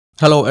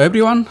Hello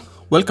everyone,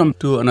 welcome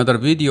to another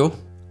video.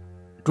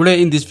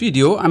 Today in this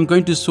video I'm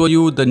going to show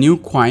you the new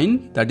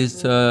coin that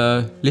is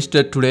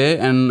listed today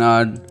and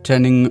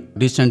trending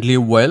recently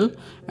well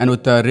and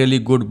with a really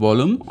good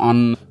volume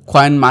on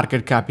coin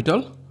market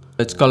capital.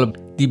 It's called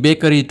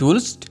TBAKE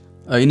tools.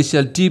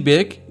 Initial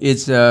TBAKE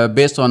is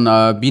based on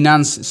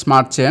Binance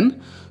Smart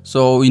Chain,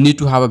 so you need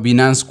to have a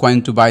Binance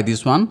coin to buy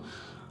this one.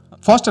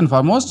 First and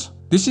foremost,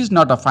 this is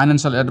not a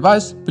financial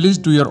advice. Please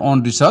do your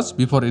own research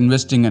before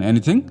investing in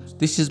anything.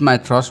 This is my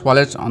Trust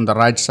wallet on the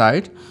right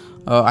side.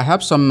 I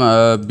have some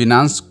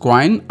Binance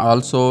coin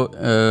also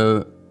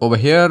over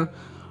here.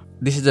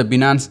 This is a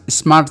Binance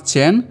Smart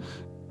Chain.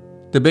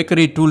 The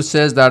bakery tool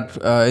says that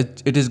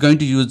it is going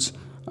to use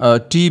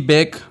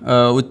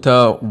TBAKE with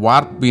a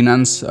warp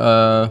Binance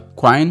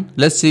coin.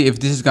 Let's see if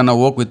this is gonna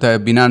work with a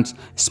Binance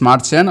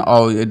Smart Chain,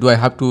 or do I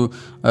have to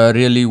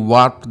really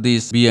warp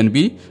this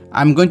BNB.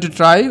 I'm going to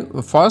try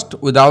first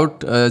without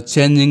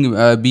changing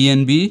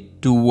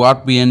BNB to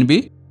warp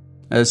BNB.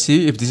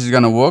 See if this is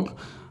gonna work.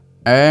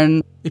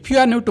 And if you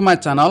are new to my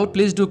channel,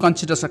 please do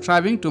consider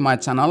subscribing to my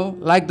channel,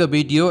 like the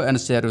video and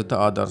share with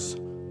others.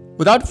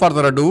 Without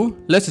further ado,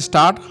 let's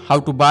start how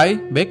to buy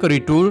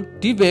bakery tool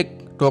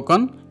TBAKE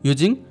token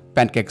using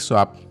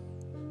PancakeSwap.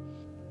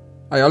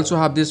 I also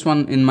have this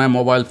one in my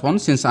mobile phone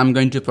since I'm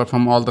going to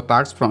perform all the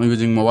tasks from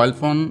using mobile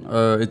phone.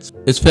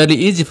 It's fairly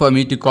easy for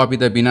me to copy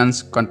the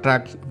Binance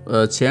contract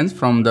chains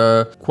from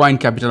the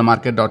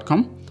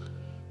coincapitalmarket.com.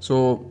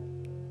 So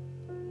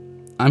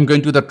I'm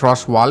going to the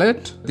Trust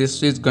wallet.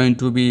 This is going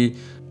to be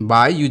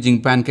buy using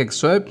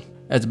PancakeSwap.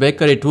 As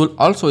bakery tool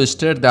also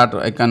stated that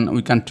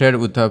we can trade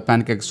with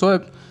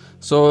PancakeSwap.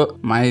 So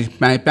my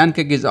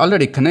pancake is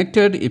already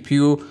connected. If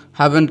you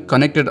haven't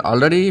connected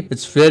already,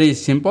 it's very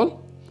simple.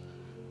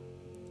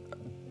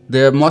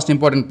 The most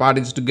important part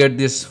is to get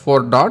this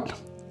 4 dot.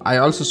 I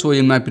also showed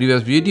in my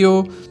previous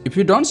video. If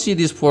you don't see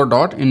this 4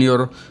 dot in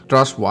your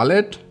Trust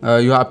wallet,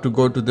 you have to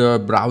go to the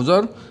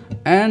browser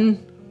and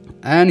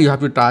you have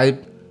to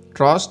type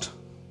Trust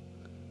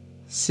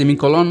 /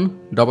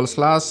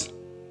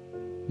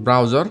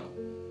 browser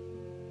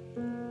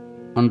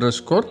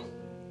 _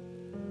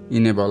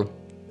 enable.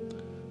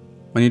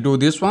 When you do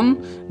this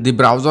one, the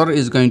browser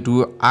is going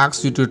to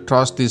ask you to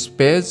trust this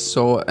page.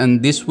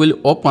 And this will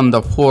open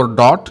the 4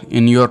 dot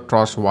in your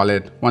Trust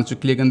wallet. Once you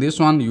click on this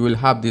one, you will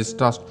have this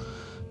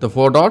the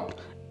 4 dot.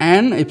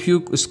 And if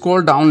you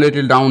scroll down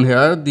little down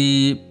here,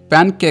 the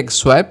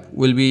PancakeSwap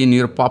will be in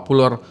your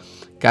popular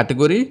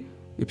category.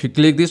 If you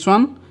click this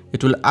one,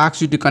 it will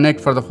ask you to connect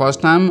for the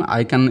first time.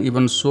 I can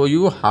even show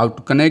you how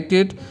to connect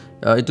it.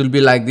 It will be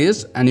like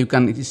this, and you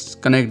can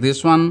connect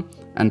this one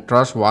and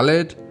Trust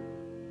wallet.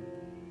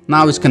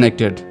 Now it's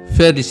connected.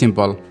 Very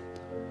simple.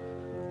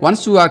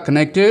 Once you are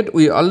connected,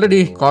 we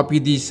already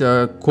copied this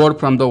code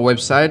from the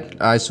website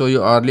I showed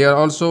you earlier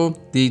also,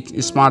 the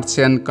Smart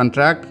Chain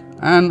contract,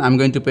 and I'm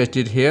going to paste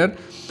it here.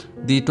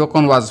 The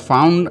token was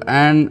found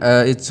and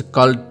it's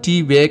called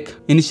TBAKE,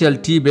 initial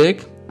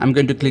TBAKE. I'm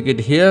going to click it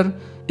here.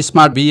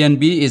 Smart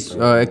BNB is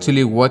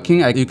actually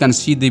working. You can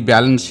see the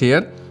balance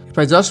here. If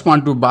I just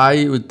want to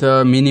buy with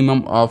a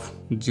minimum of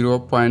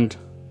 0.2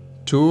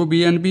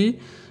 BNB,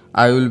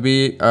 I will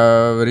be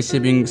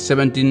receiving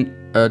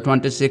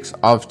 1726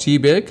 of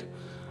TBAKE.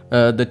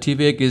 The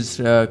TBAKE is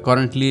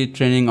currently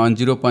trading on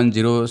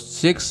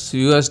 0.06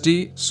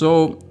 USD.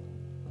 So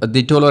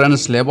the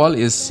tolerance level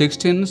is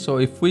 16. So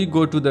if we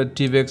go to the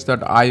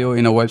tbakes.io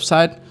in a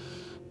website,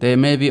 they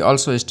may be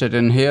also stated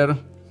in here.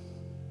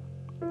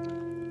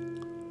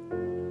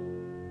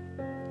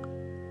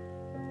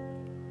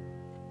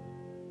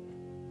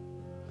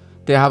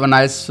 They have a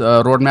nice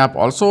roadmap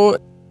also.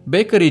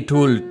 Bakery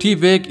tool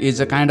TBAKE is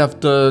a kind of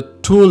the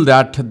tool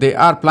that they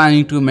are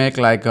planning to make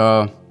like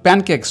a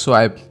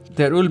PancakeSwap.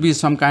 There will be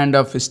some kind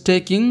of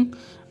staking,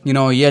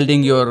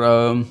 yielding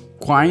your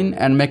coin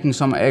and making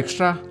some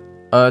extra.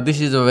 This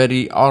is a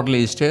very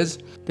early stage.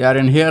 They are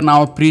in here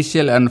now.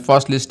 Pre-sale and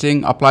first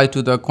listing apply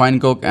to the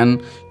CoinGook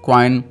and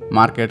Coin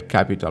Market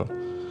Capital.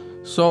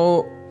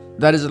 So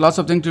there is lots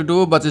of things to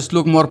do, but it's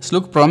look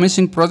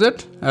promising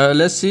project.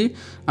 Let's see.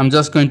 I'm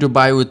just going to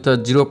buy with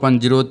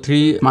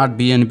 0.03 smart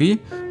BNB.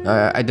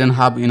 I don't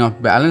have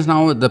enough balance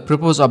now. The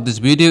purpose of this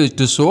video is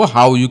to show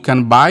how you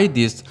can buy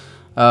this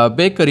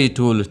bakery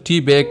tool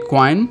TBAKE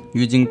coin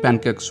using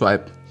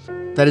PancakeSwap.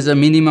 There is a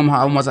minimum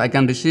how much I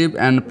can receive,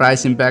 and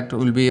price impact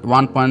will be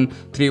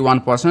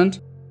 1.31%,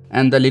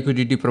 and the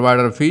liquidity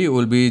provider fee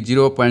will be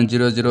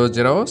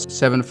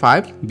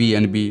 0.00075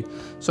 BNB.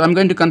 So I'm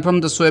going to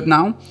confirm the swap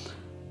now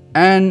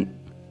and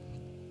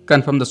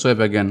confirm the swap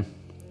again.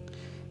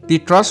 The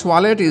Trust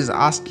wallet is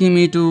asking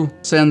me to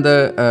send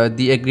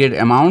the agreed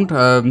amount.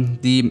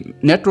 The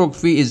network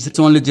fee is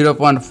only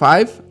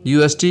 0.5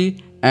 USD,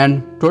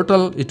 and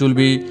total it will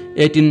be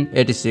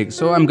 1886.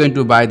 So I'm going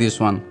to buy this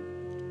one.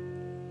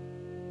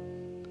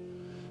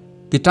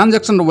 The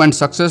transaction went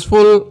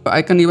successful.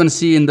 I can even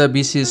see in the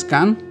BC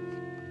scan.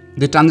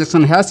 The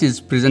transaction hash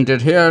is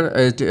presented here.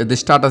 The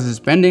status is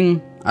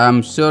pending.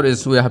 I'm sure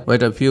we have to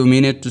wait a few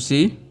minutes to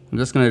see. I'm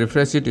just going to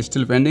refresh it. It's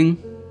still pending.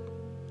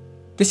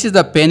 This is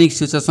the panic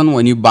situation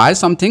when you buy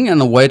something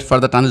and wait for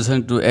the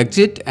transaction to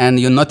exit, and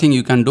nothing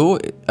you can do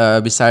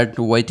beside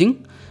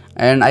waiting.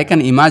 And I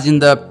can imagine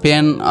the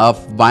pain of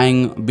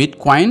buying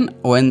Bitcoin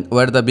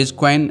where the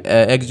Bitcoin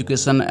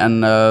execution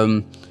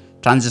and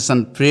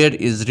transaction period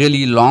is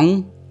really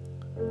long.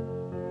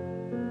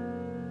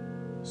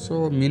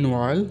 So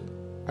meanwhile,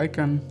 I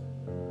can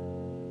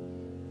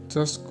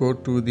just go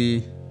to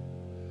the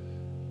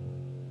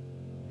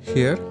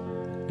here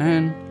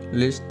and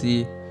list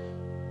the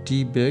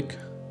TBAKE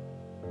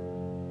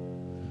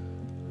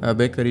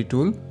bakery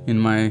tool in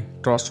my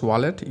Trust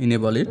wallet,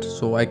 enable it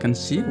so I can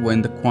see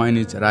when the coin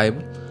is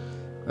arrived.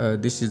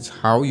 This is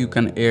how you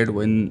can add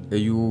when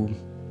you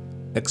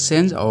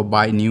exchange or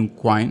buy new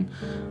coin.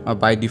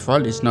 By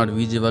default it's not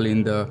visible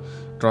in the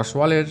Trust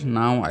wallet.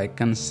 Now I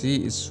can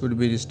see it should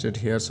be listed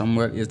here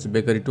somewhere. It's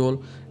bakery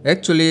tool.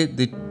 Actually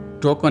the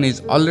token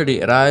is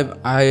already arrived.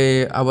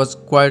 I was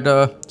quite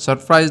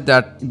surprised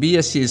that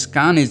BSC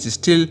scan is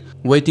still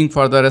waiting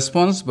for the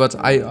response, but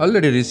I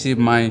already received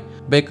my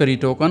bakery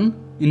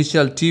token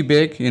initial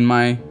TBAKE in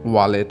my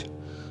wallet.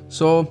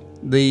 So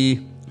the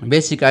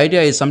basic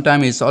idea is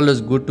sometimes it's always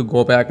good to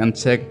go back and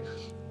check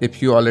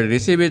if you already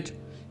receive it.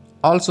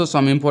 Also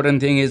some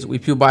important thing is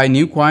if you buy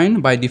new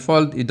coin, by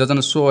default it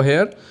doesn't show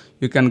here.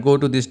 You can go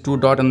to this 2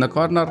 dot in the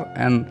corner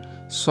and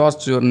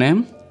search your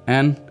name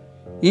and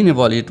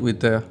enable it with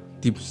the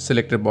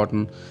selected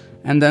button,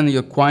 and then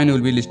your coin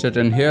will be listed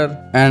in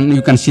here and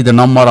you can see the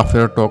number of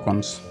your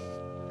tokens.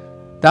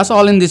 That's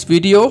all in this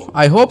video.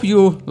 I hope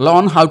you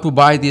learn how to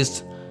buy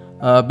this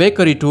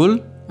bakery tool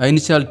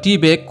initial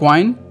TBAKE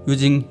coin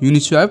using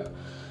Uniswap.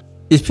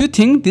 If you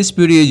think this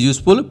video is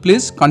useful,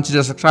 please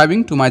consider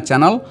subscribing to my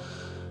channel,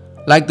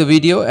 like the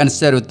video and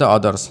share with the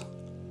others.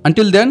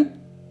 Until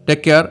then,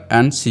 take care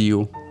and see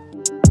you.